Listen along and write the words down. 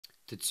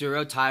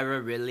Tatsuro Taira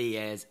really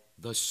is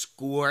the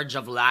scourge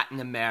of Latin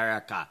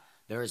America.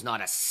 There is not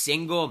a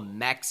single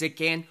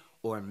Mexican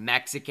or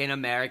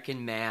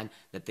Mexican-American man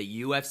that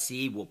the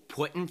UFC will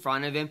put in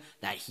front of him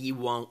that he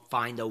won't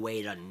find a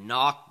way to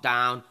knock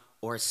down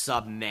or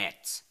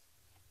submit.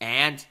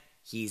 And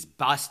he's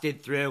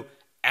busted through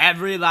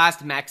every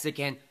last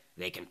Mexican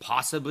they can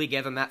possibly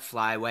give him at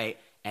flyweight,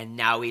 and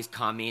now he's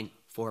coming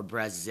for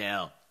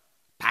Brazil.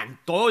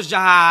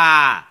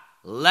 Pantoja!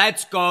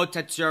 Let's go,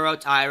 Tatsuro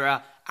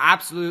Taira.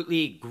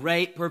 Absolutely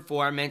great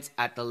performance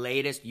at the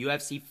latest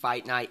UFC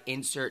Fight Night.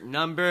 Insert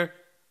number.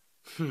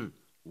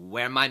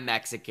 Where my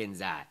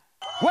Mexicans at?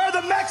 Where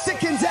the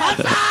Mexicans at?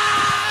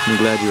 I'm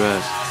glad you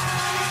asked.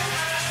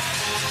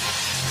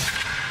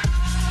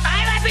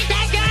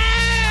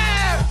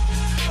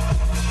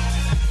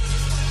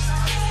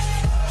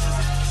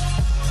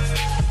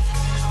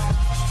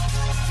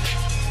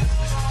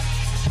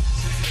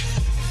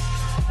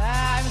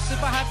 I'm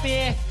super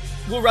happy.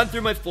 We'll run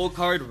through my full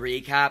card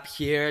recap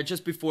here.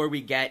 Just before we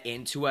get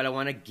into it, I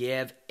want to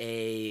give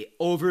a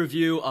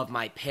overview of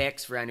my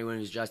picks for anyone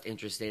who's just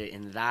interested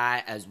in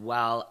that, as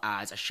well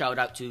as a shout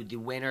out to the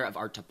winner of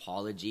our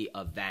Tapology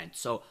event.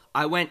 So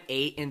I went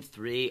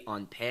 8-3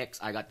 on picks.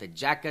 I got the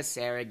Jeka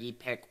Seragih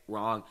pick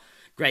wrong.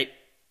 Great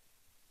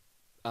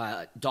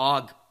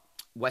dog.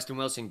 Westin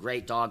Wilson,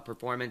 great dog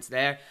performance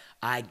there.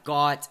 I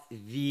got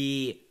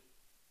the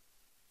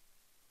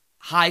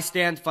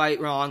Hiestand fight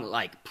wrong,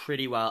 like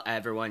pretty well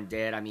everyone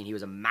did. I mean, he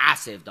was a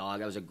massive dog.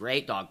 That was a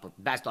great dog,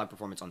 best dog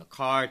performance on the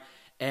card.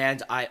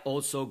 And I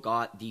also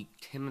got the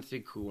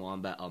Timothy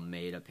Cuamba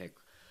Almeida pick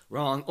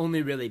wrong.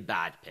 Only really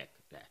bad pick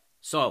there.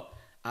 So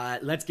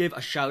let's give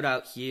a shout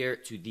out here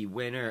to the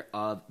winner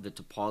of the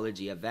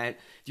Tapology event.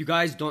 If you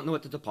guys don't know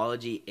what the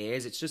Tapology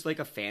is, it's just like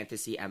a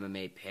fantasy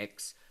MMA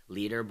picks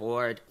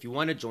leaderboard. If you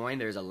want to join,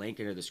 there's a link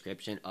in the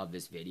description of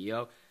this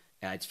video.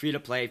 It's free to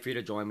play, free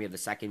to join. We have the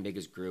second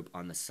biggest group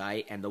on the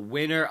site. And the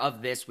winner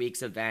of this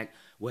week's event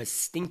was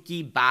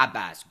Stinky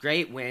Babas.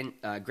 Great win.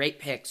 Great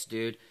picks,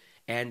 dude.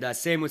 And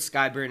same with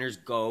Skyburners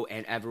Go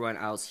and everyone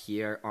else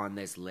here on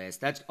this list.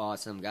 That's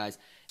awesome, guys.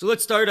 So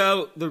let's start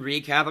out the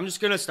recap. I'm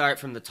just going to start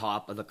from the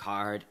top of the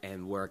card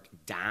and work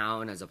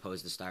down as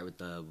opposed to start with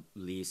the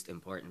least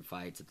important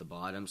fights at the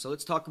bottom. So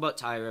let's talk about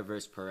Taira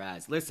versus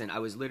Perez. Listen, I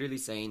was literally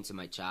saying to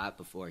my chat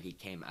before he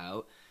came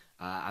out,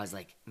 I was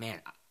like, man,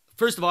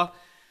 first of all,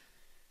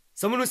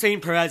 someone was saying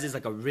Perez is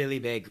like a really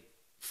big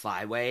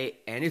flyweight,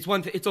 and it's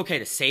okay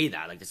to say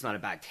that, like it's not a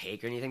bad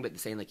take or anything, but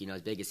saying like, you know,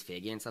 as big as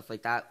Figgy and stuff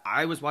like that.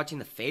 I was watching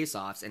the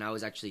face-offs and I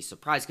was actually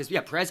surprised because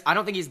yeah, Perez, I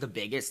don't think he's the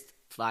biggest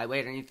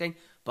flyweight or anything,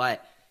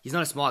 but he's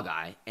not a small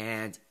guy,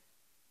 and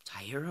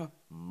Taira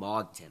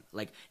mogged him.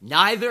 Like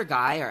neither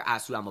guy are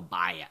Assu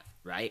Almabayev,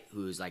 right?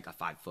 Who's like a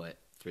 5'3"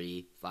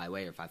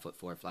 flyweight or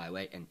 5'4"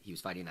 flyweight, and he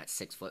was fighting that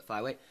 6-foot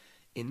flyweight.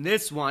 In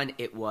this one,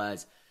 it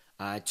was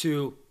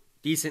two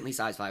decently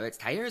sized flyweights.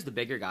 Taira is the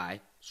bigger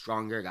guy,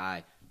 stronger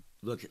guy,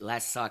 look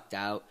less sucked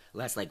out,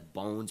 less like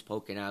bones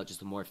poking out,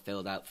 just a more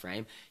filled out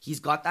frame. He's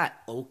got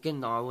that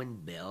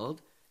Okinawan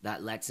build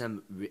that lets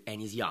him,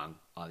 and he's young,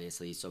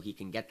 obviously, so he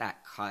can get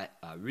that cut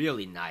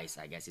really nice,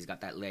 I guess. He's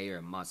got that layer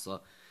of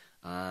muscle.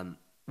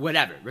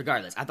 Whatever,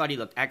 regardless. I thought he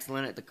looked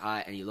excellent at the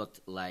cut, and he looked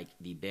like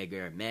the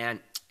bigger man,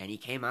 and he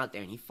came out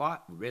there, and he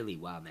fought really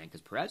well, man, because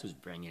Perez was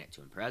bringing it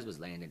to him. Perez was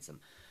landing some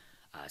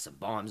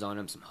bombs on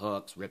him, some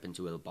hooks, ripping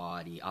to his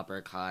body,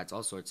 uppercuts,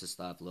 all sorts of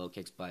stuff, low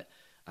kicks. But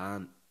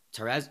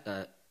Perez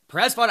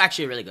fought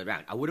actually a really good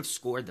round. I would have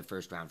scored the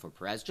first round for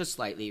Perez just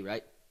slightly,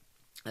 right?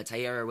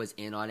 Taira was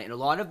in on it. And a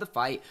lot of the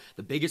fight,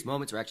 the biggest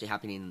moments were actually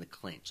happening in the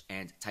clinch.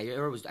 And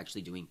Taira was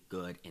actually doing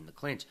good in the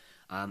clinch.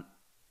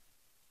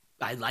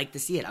 I like to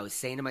see it. I was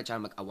saying to my child,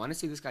 I'm like, I want to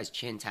see this guy's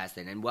chin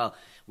tested. And, well,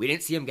 we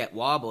didn't see him get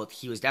wobbled.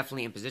 He was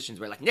definitely in positions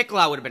where, like,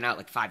 Nicolau would have been out,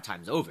 like, 5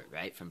 times over,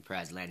 right? From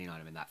Perez landing on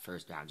him in that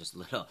first round. Just a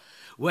little,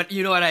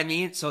 you know what I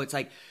mean? So it's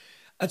like,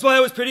 that's why I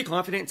was pretty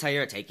confident in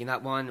Taira taking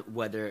that one,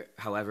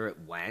 however it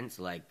went,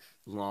 like,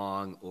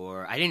 long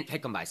or, I didn't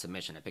pick him by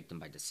submission. I picked him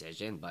by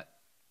decision, but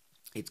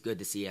it's good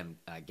to see him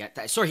get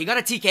that. Sorry, he got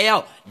a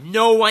TKO.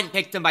 No one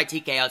picked him by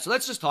TKO. So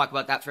let's just talk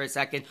about that for a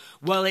second.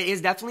 Well, it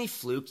is definitely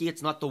fluky.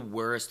 It's not the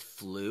worst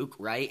fluke,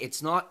 right?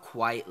 It's not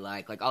quite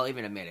like I'll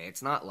even admit it.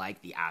 It's not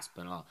like the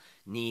Aspinall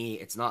knee.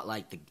 It's not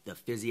like the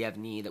Fiziev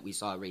knee that we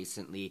saw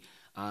recently.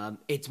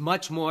 It's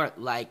much more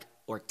like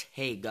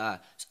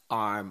Ortega's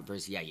arm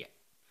versus Yaya.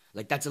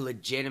 Like, that's a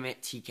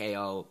legitimate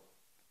TKO, or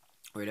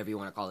whatever you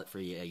want to call it, for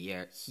a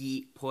year.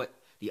 He put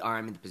the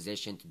arm in the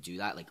position to do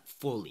that, like,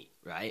 fully,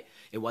 right?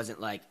 It wasn't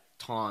like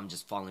Tom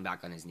just falling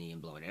back on his knee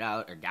and blowing it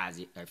out, or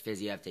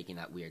Fiziev taking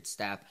that weird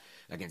step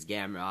against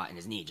Gamrot and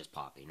his knee just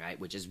popping, right?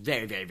 Which is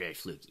very, very, very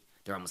fluky.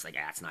 They're almost like,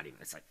 it's not even,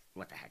 it's like,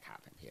 what the heck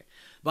happened here?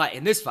 But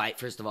in this fight,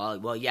 first of all,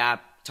 well, yeah,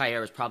 Taira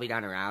was probably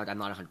down around. I'm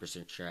not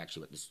 100% sure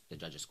actually what the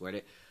judges scored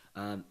it.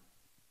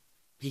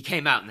 He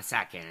came out in the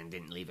second and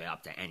didn't leave it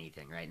up to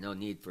anything, right? No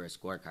need for a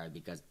scorecard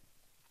because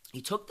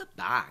he took the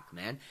back,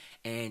 man,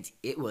 and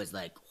it was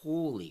like,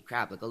 holy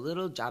crap, like a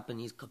little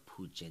Japanese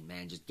capuchin,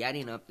 man, just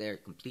getting up there,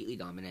 completely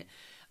dominant.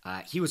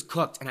 He was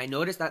cooked, and I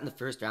noticed that in the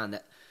first round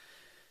that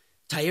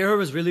Taira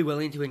was really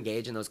willing to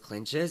engage in those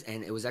clinches,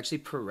 and it was actually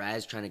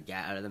Perez trying to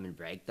get out of them and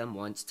break them.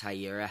 Once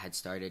Taira had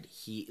started,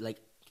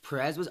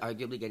 Perez was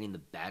arguably getting the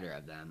better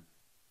of them.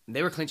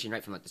 They were clinching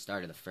right from like the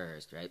start of the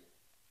first, right?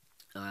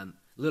 A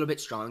little bit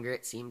stronger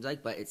it seemed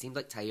like, but it seemed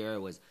like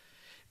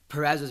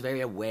Perez was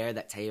very aware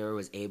that Taira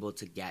was able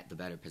to get the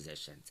better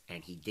positions,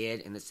 and he did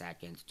in the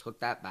second,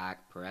 took that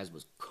back. Perez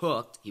was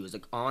cooked. He was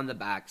like on the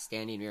back,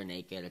 standing rear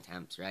naked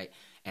attempts, right?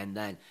 And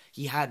then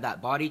he had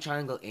that body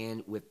triangle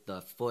in with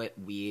the foot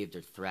weaved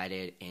or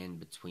threaded in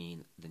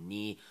between the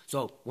knee.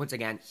 So once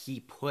again, he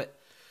put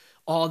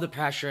all the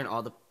pressure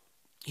and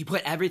he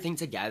put everything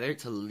together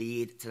to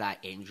lead to that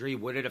injury.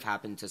 Would it have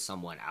happened to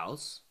someone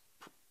else?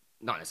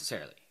 Not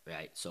necessarily,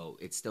 right? So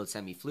it's still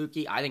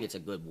semi-fluky. I think it's a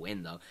good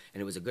win, though,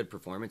 and it was a good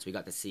performance. We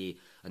got to see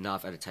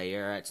enough out of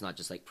Taira. It's not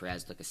just like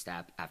Perez took a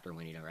step after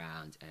winning a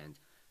round, and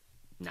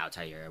now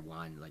Taira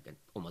won like an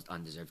almost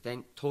undeserved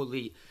thing.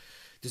 Totally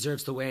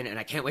deserves to win, and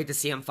I can't wait to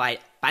see him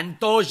fight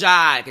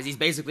Pantoja, because he's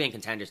basically in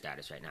contender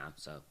status right now.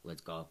 So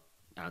let's go.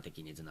 I don't think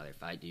he needs another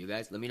fight. Do you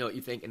guys? Let me know what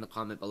you think in the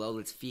comment below.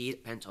 Let's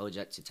feed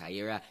Pantoja to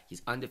Taira.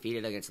 He's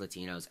undefeated against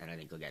Latinos, and I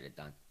think he'll get it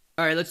done.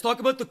 All right, let's talk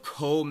about the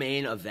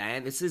co-main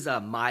event. This is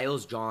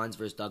Miles Johns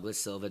versus Douglas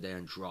Silva de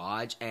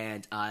Andrade,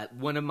 and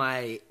one of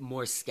my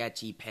more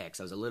sketchy picks.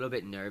 I was a little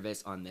bit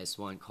nervous on this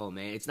one,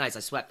 co-main. It's nice.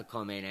 I swept the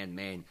co-main and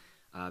main.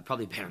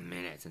 Probably been a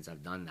minute since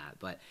I've done that.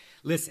 But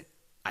listen,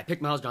 I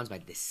picked Miles Johns by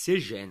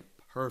decision.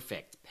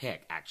 Perfect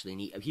pick,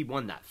 actually. And he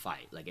won that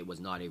fight. Like, it was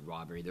not a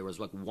robbery. There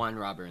was, like, one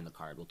robber in the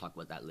card. We'll talk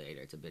about that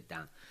later. It's a bit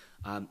down.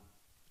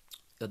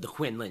 The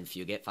Quinlan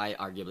Fugitt fight,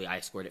 arguably,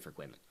 I scored it for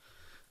Quinlan.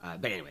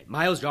 But anyway,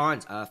 Miles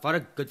Johns fought a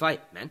good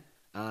fight, man.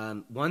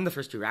 Won the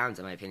first 2 rounds,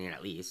 in my opinion,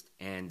 at least.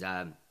 And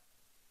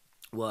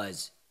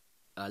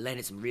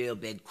landed some real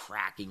big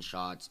cracking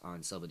shots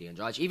on Silva de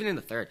Andrade. Even in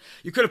the third,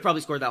 you could have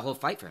probably scored that whole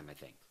fight for him, I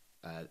think.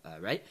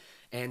 Right?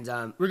 And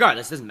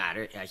regardless, it doesn't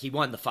matter. He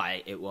won the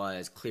fight. It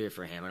was clear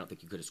for him. I don't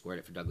think you could have scored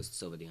it for Douglas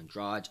Silva de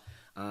Andrade.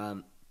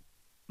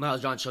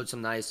 Miles Johns showed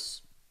some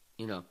nice,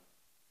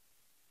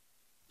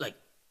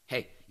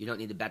 hey, you don't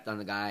need to bet on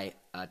the guy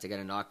to get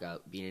a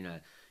knockout being in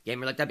a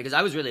gamer like that. Because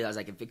I was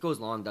like, if it goes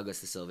long, Douglas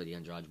Silva de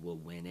Andrade will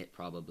win it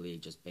probably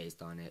just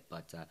based on it.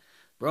 But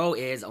bro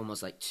is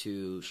almost like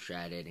too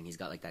shredded, and he's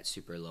got like that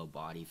super low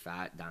body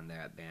fat down there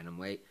at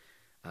bantamweight.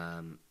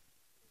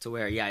 To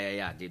where,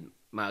 dude,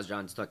 Miles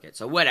Johns took it.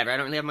 So whatever, I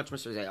don't really have much more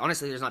to say.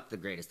 Honestly, there's not the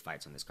greatest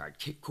fights on this card.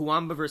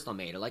 Cuamba versus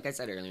Almeida. Like I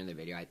said earlier in the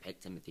video, I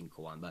picked Timothy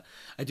Cuamba.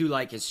 I do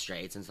like his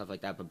straights and stuff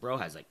like that, but bro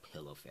has like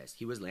pillow fist.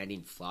 He was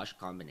landing flush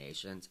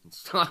combinations and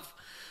stuff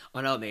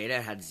on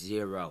Almeida. Had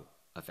zero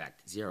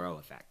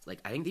effect. Like,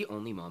 I think the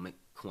only moment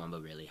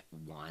Cuamba really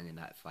won in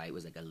that fight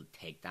was like a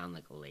takedown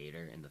like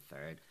later in the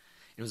third.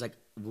 It was like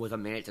with a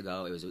minute to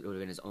go, it would have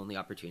been his only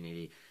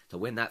opportunity to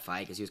win that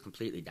fight because he was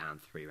completely down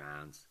 3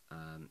 rounds.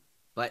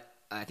 But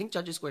I think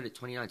judges scored at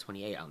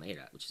 29-28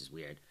 Almeida, which is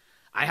weird.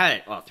 I had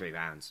it all 3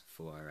 rounds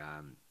for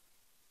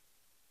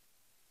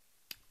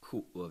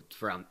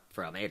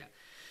Almeida,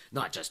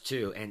 not just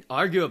 2. And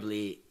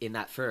arguably in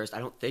that first, I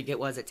don't think it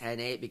was at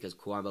 10-8 because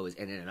Cuamba was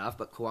in it enough,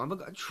 but Cuamba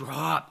got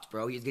dropped,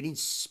 bro. He was getting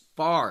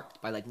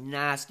sparked by like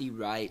nasty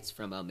rights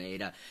from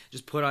Almeida,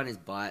 just put on his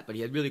butt, but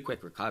he had really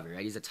quick recovery,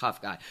 right? He's a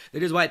tough guy.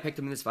 That is why I picked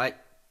him in this fight.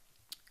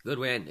 Good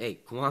win.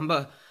 Hey,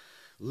 Cuamba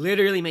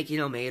literally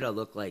making Almeida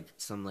look like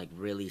some like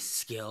really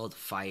skilled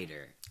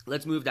fighter.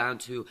 Let's move down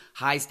to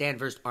Hiestand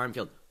versus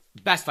Armfield.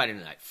 Best fight of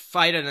the night.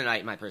 Fight of the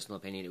night, in my personal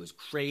opinion. It was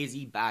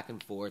crazy, back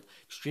and forth,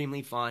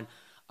 extremely fun.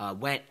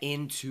 Went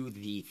into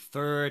the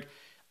third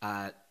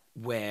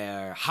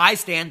where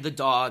Hiestand, the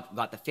dog,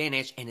 got the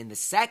finish. And in the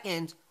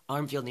second,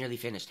 Armfield nearly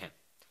finished him.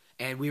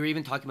 And we were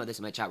even talking about this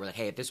in my chat. We're like,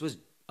 hey, if this was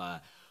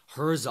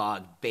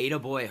Herzog, Beta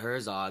Boy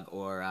Herzog,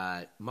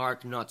 or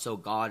Mark Not So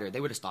Goddard, they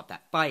would have stopped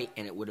that fight,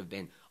 and it would have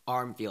been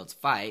Armfield's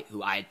fight,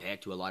 who I had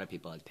picked, who a lot of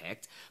people had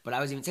picked. But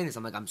I was even saying this,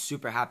 I'm like, I'm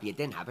super happy it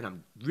didn't happen.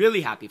 I'm really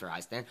happy for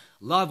Hiestand.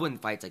 Love when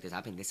fights like this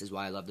happen. This is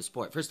why I love the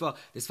sport. First of all,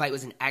 this fight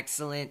was an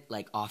excellent,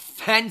 like,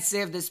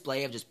 offensive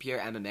display of just pure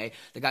MMA.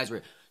 The guys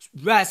were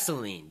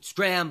wrestling,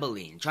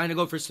 scrambling, trying to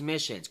go for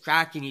submissions,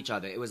 cracking each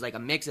other. It was like a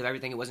mix of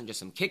everything. It wasn't just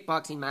some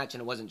kickboxing match,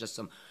 and it wasn't just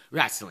some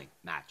wrestling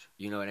match.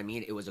 You know what I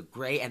mean? It was a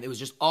great, and it was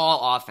just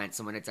all offense.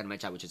 Someone had said in my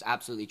chat, which is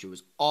absolutely true. It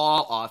was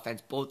all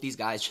offense. Both these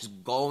guys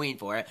just going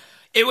for it.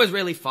 It was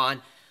really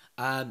fun.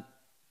 And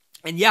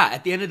yeah,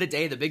 at the end of the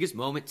day, the biggest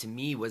moment to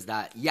me was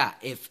that, yeah,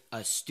 if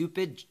a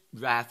stupid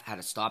ref had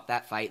to stop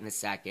that fight in the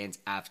seconds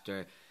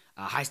after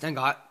Hiestand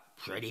got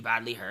pretty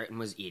badly hurt and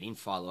was eating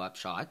follow-up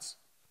shots,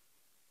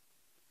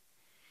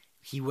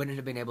 he wouldn't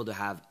have been able to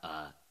have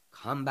a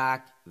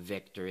comeback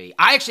victory.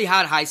 I actually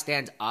had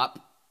Hiestand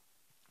up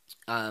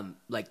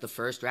like the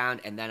first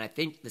round, and then I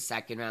think the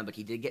second round, but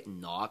he did get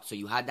knocked, so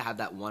you had to have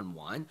that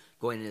 1-1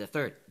 going into the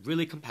third.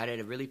 Really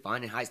competitive, really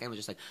fun, and Hiestand was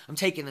just like, I'm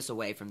taking this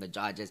away from the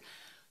judges.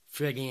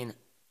 Friggin'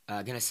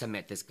 gonna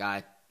submit this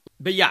guy.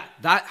 But yeah,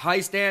 that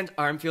Hiestand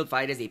Armfield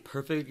fight is a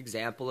perfect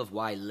example of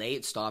why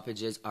late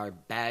stoppages are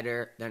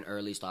better than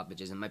early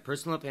stoppages. In my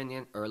personal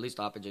opinion, early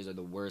stoppages are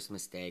the worst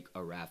mistake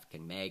a ref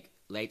can make.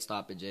 Late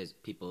stoppages,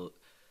 people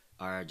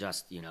are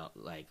just,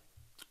 like,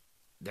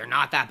 they're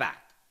not that bad.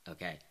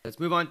 Okay, let's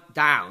move on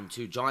down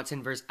to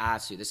Johnson versus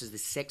Assu. This is the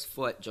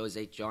 6-foot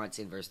Jose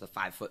Johnson versus the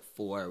 5'4"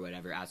 or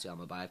whatever, Assu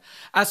Almabayev.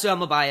 Assu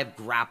Almabayev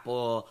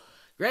grapple,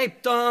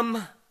 raped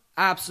him,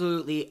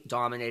 absolutely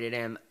dominated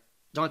him.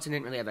 Johnson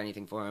didn't really have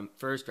anything for him.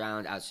 First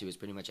round, Assu was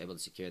pretty much able to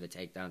secure the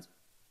takedowns.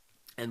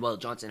 And,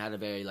 Johnson had a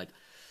very,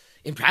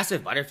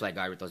 impressive butterfly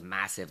guard with those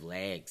massive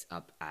legs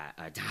up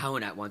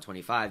down at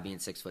 125, being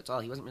 6 foot tall.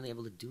 He wasn't really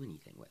able to do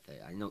anything with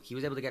it. I know he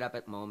was able to get up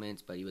at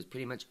moments, but he was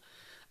pretty much,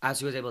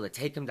 Assu was able to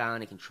take him down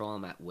and control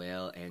him at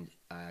will. And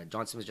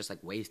Johnson was just,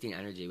 wasting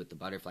energy with the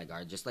butterfly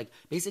guard, just,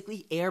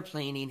 basically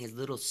airplaning his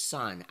little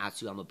son,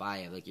 Assu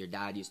Almabayev. Like, your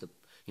dad used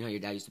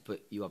to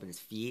put you up on his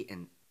feet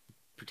and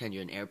pretend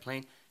you're an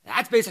airplane.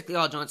 That's basically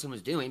all Johnson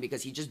was doing,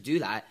 because he'd just do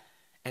that,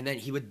 and then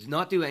he would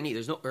not do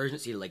there's no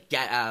urgency to,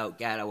 get out,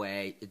 get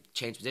away,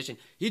 change position.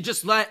 He'd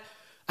just let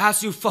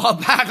Assu fall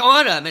back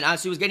on him, and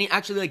Assu was getting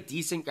actually,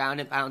 decent ground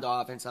and pound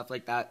off and stuff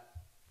like that,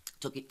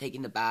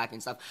 taking the back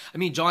and stuff. I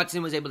mean,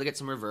 Johnson was able to get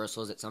some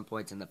reversals at some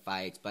points in the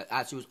fights, but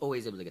Assu was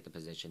always able to get the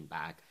position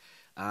back.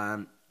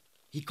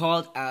 He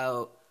called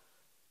out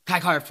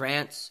Kaikar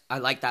France. I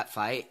like that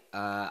fight.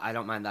 I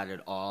don't mind that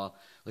at all.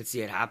 Let's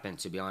see it happen,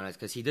 to be honest,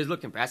 because he does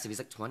look impressive.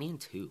 He's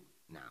 20-2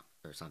 now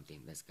or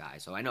something, this guy.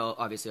 So I know,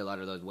 obviously, a lot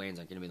of those wins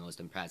aren't going to be the most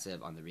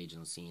impressive on the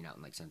regional scene out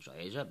in, Central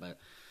Asia, but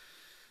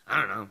I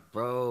don't know.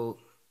 Bro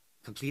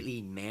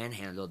completely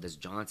manhandled this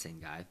Johnson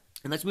guy.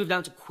 And let's move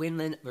down to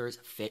Quinlan versus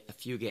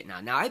Fugitt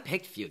now. Now, I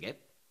picked Fugitt.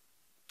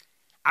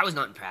 I was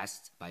not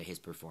impressed by his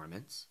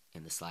performance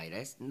in the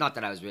slightest. Not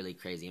that I was really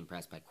crazy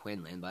impressed by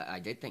Quinlan, but I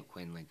did think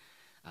Quinlan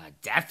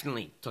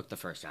definitely took the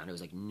first round. It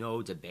was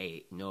no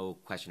debate, no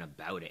question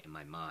about it in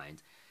my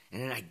mind.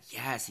 And then I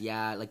guess,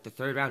 the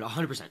third round,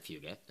 100%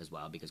 Fugitt as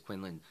well, because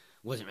Quinlan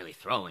wasn't really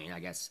throwing.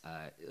 I guess,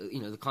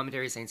 the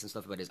commentary is saying some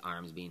stuff about his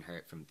arms being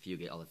hurt from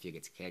Fugitt, all of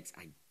Fugitt's kicks.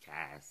 I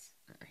guess.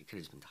 He could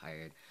have just been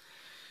tired.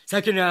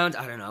 Second round,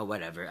 I don't know,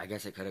 whatever. I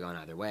guess it could have gone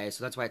either way.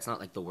 So that's why it's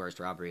not the worst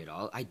robbery at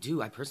all. I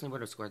personally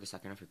would have scored the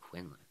second round for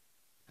Quinlan.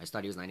 I just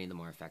thought he was landing the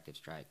more effective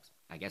strikes.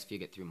 I guess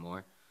Fugitt threw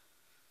more.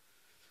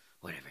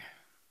 Whatever.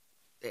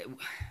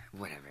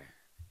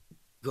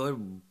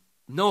 Good.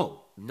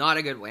 No, not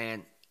a good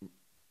win.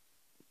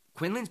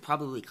 Quinlan's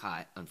probably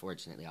caught,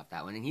 unfortunately, off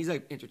that one. And he's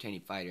an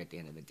entertaining fighter at the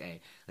end of the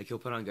day. He'll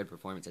put on good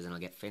performances and he'll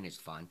get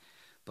finished fun.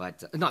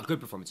 But, not good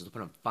performances, he'll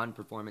put on fun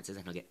performances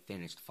and he'll get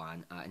finished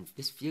fun. And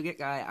this Fugitt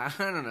guy, I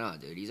don't know,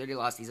 dude. He's already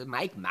lost. He's a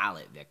Mike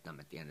Mallet victim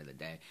at the end of the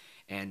day.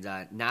 And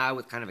now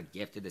with kind of a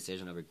gifted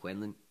decision over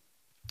Quinlan,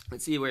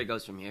 let's see where he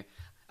goes from here.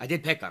 I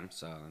did pick him,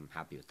 so I'm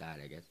happy with that,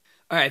 I guess.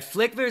 All right,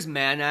 Flick versus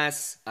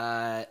Maness.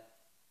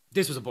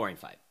 This was a boring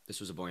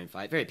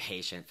fight. Very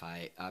patient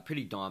fight.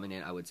 Pretty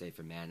dominant, I would say,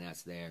 for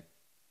Maness there.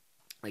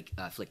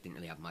 Flick didn't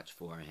really have much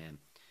for him.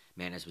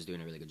 Maness was doing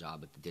a really good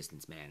job with the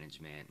distance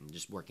management and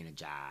just working a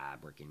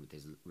jab, working with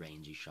his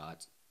rangy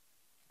shots,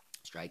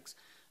 strikes.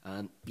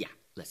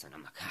 Listen,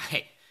 I'm not gonna...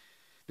 Hey,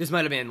 this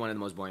might have been one of the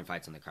most boring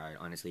fights on the card,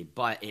 honestly,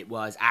 but it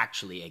was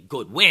actually a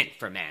good win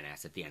for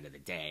Maness at the end of the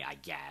day, I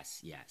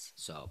guess, yes.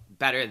 So,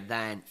 better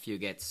than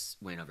Fugitt's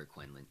win over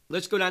Quinlan.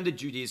 Let's go down to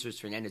Judice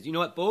versus Fernandes. You know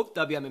what? Both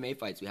WMMA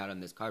fights we had on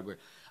this card were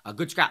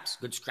good scraps,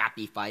 good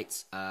scrappy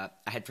fights. I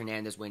had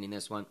Fernandes winning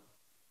this one.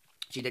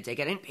 She did take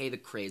it. I didn't pay the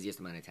craziest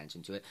amount of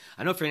attention to it.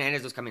 I know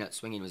Fernandes was coming out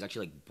swinging, was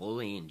actually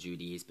bullying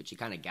Judice, but she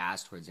kind of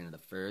gassed towards the end of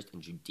the first,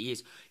 and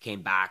Judice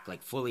came back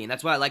fully. And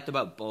that's what I liked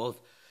about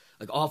both.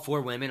 All 4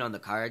 women on the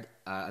card,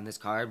 on this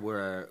card,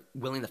 were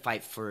willing to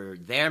fight for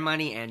their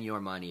money and your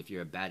money if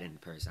you're a betting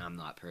person. I'm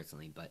not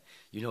personally, but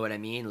you know what I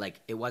mean?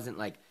 It wasn't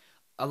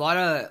a lot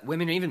of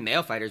women or even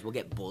male fighters will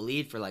get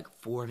bullied for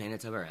 4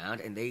 minutes of a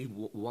round, and they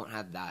won't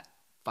have that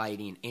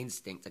fighting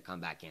instinct to come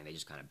back in. They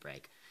just kind of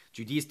break.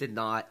 Judice did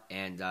not,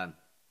 and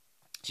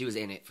she was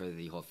in it for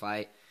the whole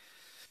fight.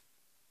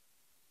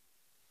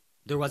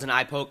 There was an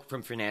eye poke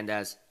from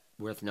Fernandes,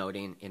 worth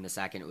noting, in the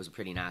second. It was a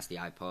pretty nasty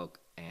eye poke,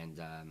 and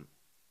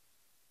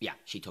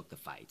she took the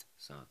fight,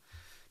 so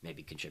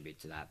maybe contribute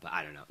to that, but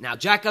I don't know. Now,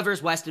 Jeka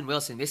versus Westin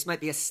Wilson. This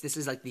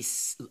is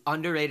the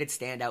underrated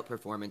standout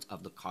performance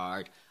of the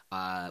card.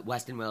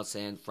 Westin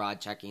Wilson,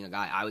 fraud checking, a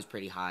guy I was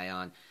pretty high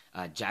on.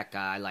 Jeka,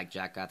 I like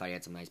Jeka. I thought he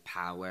had some nice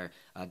power.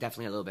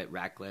 Definitely a little bit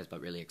reckless,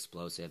 but really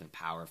explosive and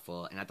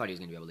powerful. And I thought he was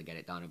going to be able to get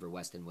it done over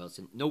Westin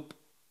Wilson. Nope.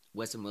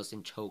 Westin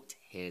Wilson choked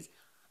his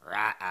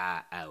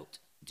out,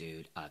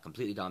 dude.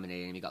 Completely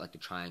dominated him. He got the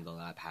triangle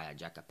up, had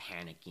Jeka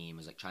panicking,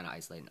 was trying to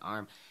isolate an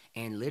arm.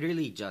 And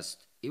literally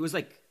it was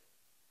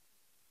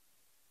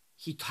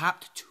he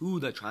tapped to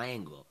the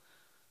triangle,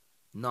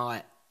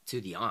 not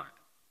to the arm.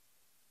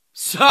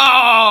 So,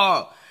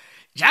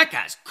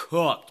 Jeka's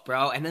cooked,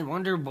 bro. And then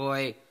Wonder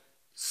Boy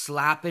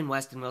slapping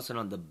Westin Wilson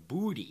on the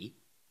booty.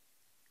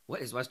 What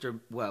is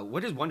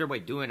Wonder Boy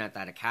doing at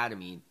that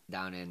academy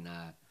down in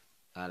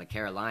the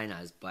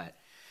Carolinas? But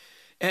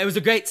It was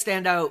a great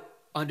standout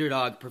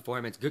underdog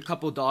performance. Good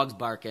couple dogs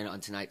barking on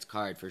tonight's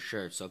card for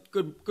sure. So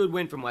good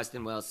win from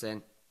Westin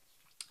Wilson.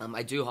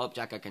 I do hope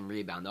Jeka can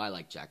rebound, though. I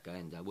like Jeka,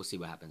 and we'll see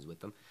what happens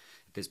with him.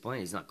 At this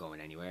point, he's not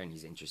going anywhere, and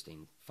he's an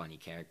interesting, funny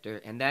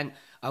character. And then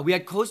we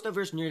had Costa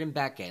versus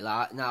Nuerdanbieke.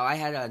 Now, I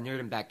had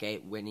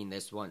Nuerdanbieke winning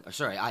this one.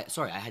 I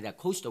had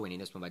Costa winning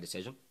this one by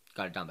decision.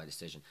 Got it done by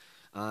decision.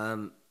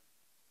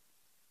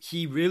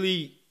 He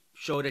really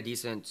showed a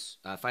decent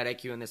fight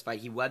IQ in this fight.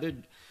 He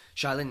weathered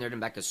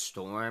Nuerdanbieke's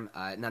storm.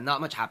 Now, not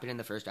much happened in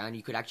the first round.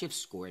 You could actually have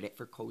scored it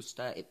for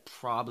Costa. It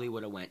probably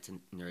would have went to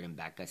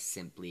Nuerdanbieke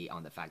simply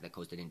on the fact that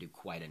Costa didn't do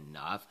quite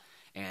enough.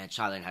 And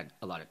Shaolin had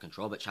a lot of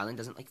control, but Shaolin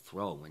doesn't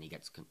throw when he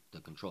gets the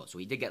control. So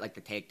he did get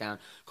the takedown.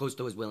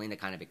 Costa was willing to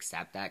kind of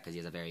accept that because he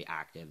has a very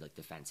active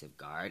defensive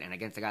guard. And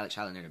against a guy like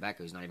Shaolin Nuerdanbieke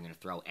who's not even going to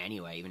throw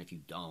anyway, even if you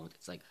don't,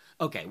 it's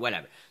okay,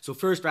 whatever. So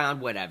first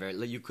round, whatever.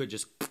 You could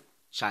just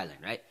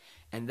Shaolin, right?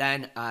 And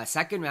then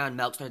second round,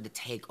 Melq started to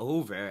take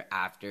over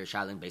after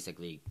Shaolin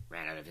basically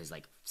ran out of his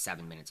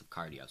 7 minutes of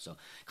cardio. So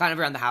kind of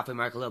around the halfway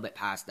mark, a little bit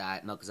past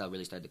that, Melq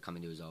really started to come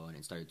into his own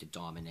and started to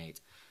dominate.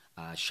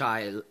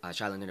 Shaolin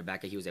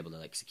Nuerdanbieke, he was able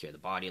to secure the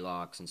body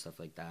locks and stuff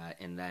like that.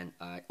 And then,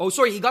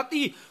 he got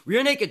the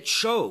rear naked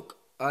choke.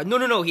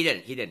 No, he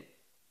didn't.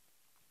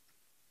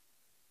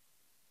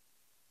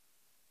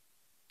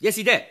 Yes,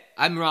 he did.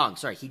 I'm wrong.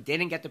 Sorry, he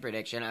didn't get the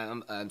prediction.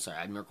 I'm sorry,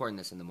 I'm recording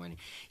this in the morning.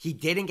 He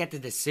didn't get the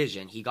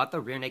decision. He got the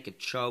rear naked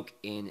choke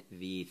in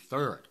the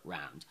third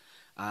round.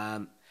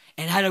 And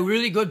had a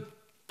really good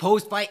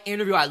post-fight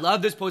interview. I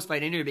love this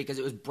post-fight interview because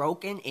it was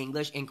broken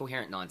English,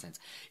 incoherent nonsense.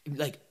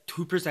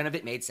 2% of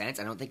it made sense.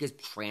 I don't think his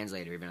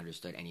translator even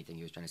understood anything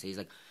he was trying to say. He's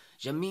like,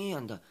 Jimmy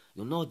and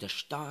the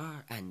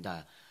star and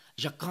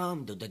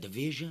Jacom, the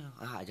division,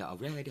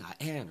 already,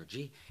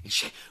 energy. And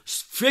shit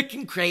was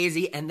freaking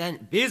crazy. And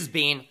then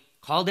Bisbeen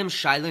called him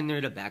Shaolin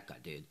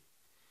Nuerdanbieke, dude.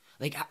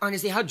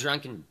 Honestly, how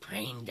drunk and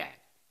brain dead.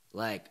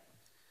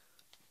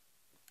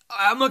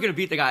 I'm not going to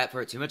beat the guy up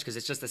for it too much because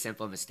it's just a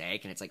simple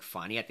mistake and it's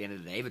funny at the end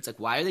of the day. But it's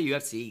why are the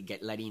UFC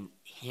letting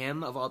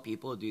him, of all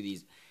people, do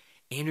these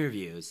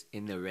interviews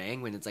in the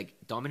ring when it's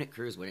Dominic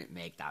Cruz wouldn't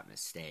make that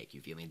mistake?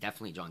 You feel me?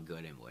 Definitely John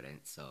Gooden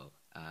wouldn't. So,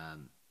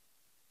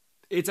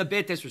 it's a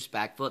bit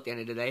disrespectful at the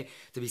end of the day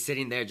to be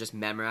sitting there just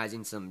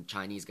memorizing some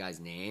Chinese guy's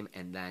name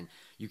and then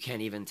you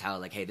can't even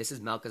tell, hey, this is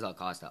Melq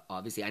Costa.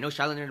 Obviously, I know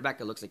Shaolin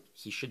Nuerdanbieke looks like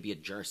he should be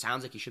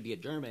sounds like he should be a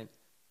German.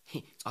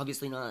 It's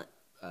obviously not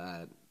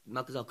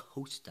Melq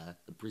Costa,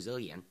 the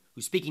Brazilian,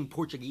 who's speaking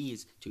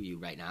Portuguese to you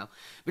right now.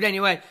 But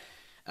anyway,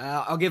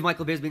 I'll give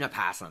Michael Bisping a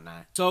pass on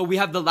that. So we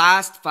have the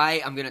last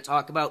fight I'm going to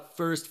talk about.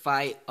 First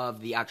fight of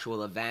the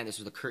actual event. This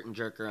was the curtain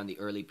jerker on the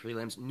early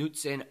prelims.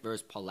 Knutsson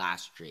versus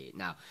Polatsri.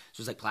 Now,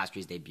 this was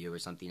Polatri's debut or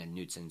something, and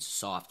Knutsson's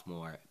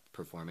sophomore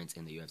performance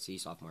in the UFC,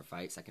 sophomore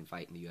fight, second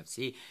fight in the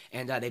UFC.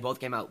 And they both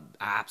came out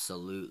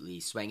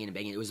absolutely swinging and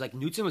banging. It was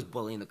Knutsson was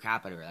bullying the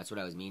crap out of her. That's what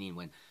I was meaning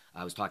when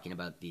I was talking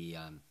about the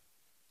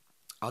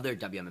other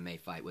WMMA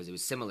fight. It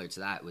was similar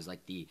to that. It was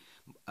the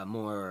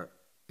more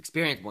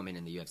experienced woman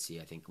in the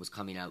UFC, I think, was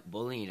coming out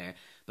bullying her.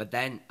 But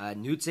then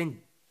Knutsson,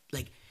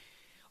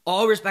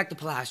 all respect to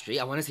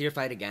Polatsri. I want to see her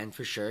fight again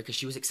for sure because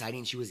she was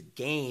exciting. She was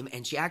game.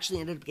 And she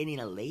actually ended up getting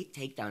a late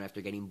takedown after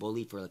getting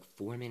bullied for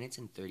 4 minutes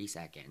and 30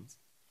 seconds.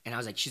 And I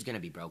was she's going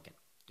to be broken.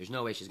 There's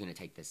no way she's going to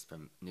take this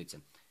from Knutsson.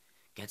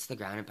 Gets the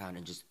ground and pound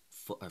and just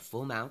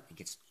full mount and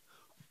gets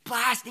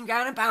blasting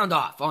ground and pound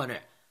off on her.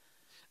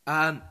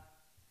 I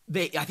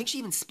think she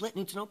even split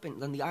Knutsson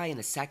open on the eye in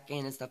the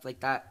second and stuff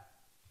like that.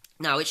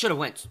 Now, it should have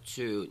went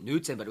to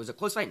Knutsson, but it was a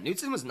close fight.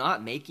 Knutsson was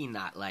not making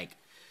that,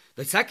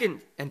 the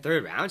second and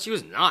third round, she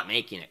was not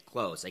making it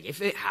close.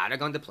 If it had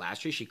gone to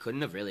Polatsri, she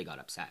couldn't have really got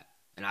upset.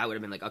 And I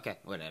would have been okay,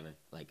 whatever.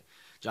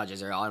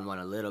 Judges are on one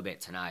a little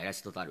bit tonight. I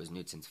still thought it was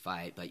Knutsson's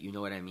fight, but you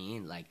know what I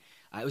mean?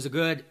 It was a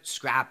good,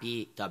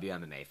 scrappy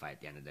WMMA fight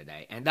at the end of the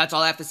day. And that's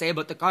all I have to say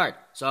about the card.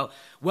 So,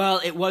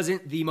 it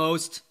wasn't the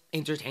most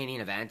entertaining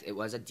event. It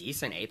was a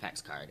decent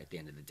Apex card at the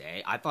end of the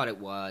day. I thought it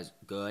was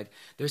good.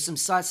 There's some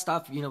sus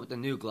stuff, with the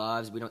new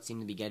gloves. We don't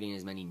seem to be getting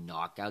as many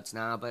knockouts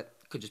now, but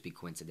it could just be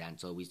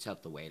coincidental. We just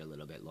have to wait a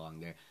little bit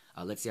longer.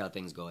 Let's see how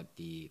things go at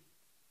the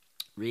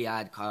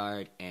Riyadh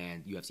card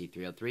and UFC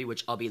 303,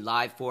 which I'll be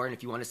live for. And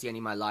if you want to see any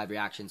of my live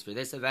reactions for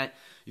this event,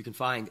 you can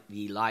find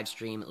the live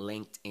stream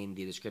linked in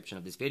the description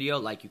of this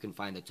video. You can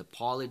find the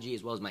Tapology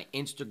as well as my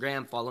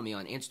Instagram. Follow me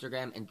on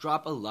Instagram and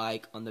drop a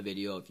like on the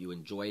video if you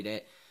enjoyed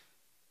it.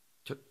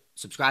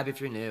 Subscribe if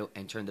you're new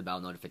and turn the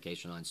bell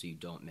notification on so you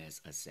don't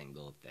miss a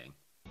single thing.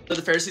 The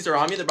Pharisees are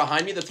on me. They're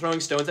behind me. They're throwing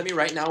stones at me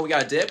right now. We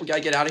got to dip. We got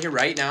to get out of here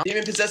right now.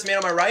 Demon-possessed man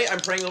on my right. I'm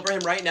praying over him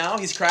right now.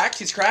 He's cracked.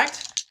 He's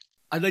cracked.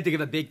 I'd like to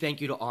give a big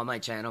thank you to all my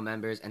channel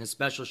members and a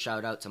special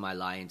shout out to my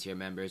Lion tier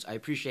members. I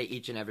appreciate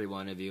each and every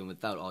one of you, and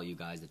without all you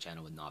guys, the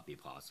channel would not be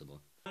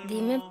possible.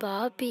 Dime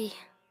papi.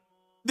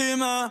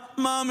 Dime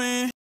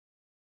mami.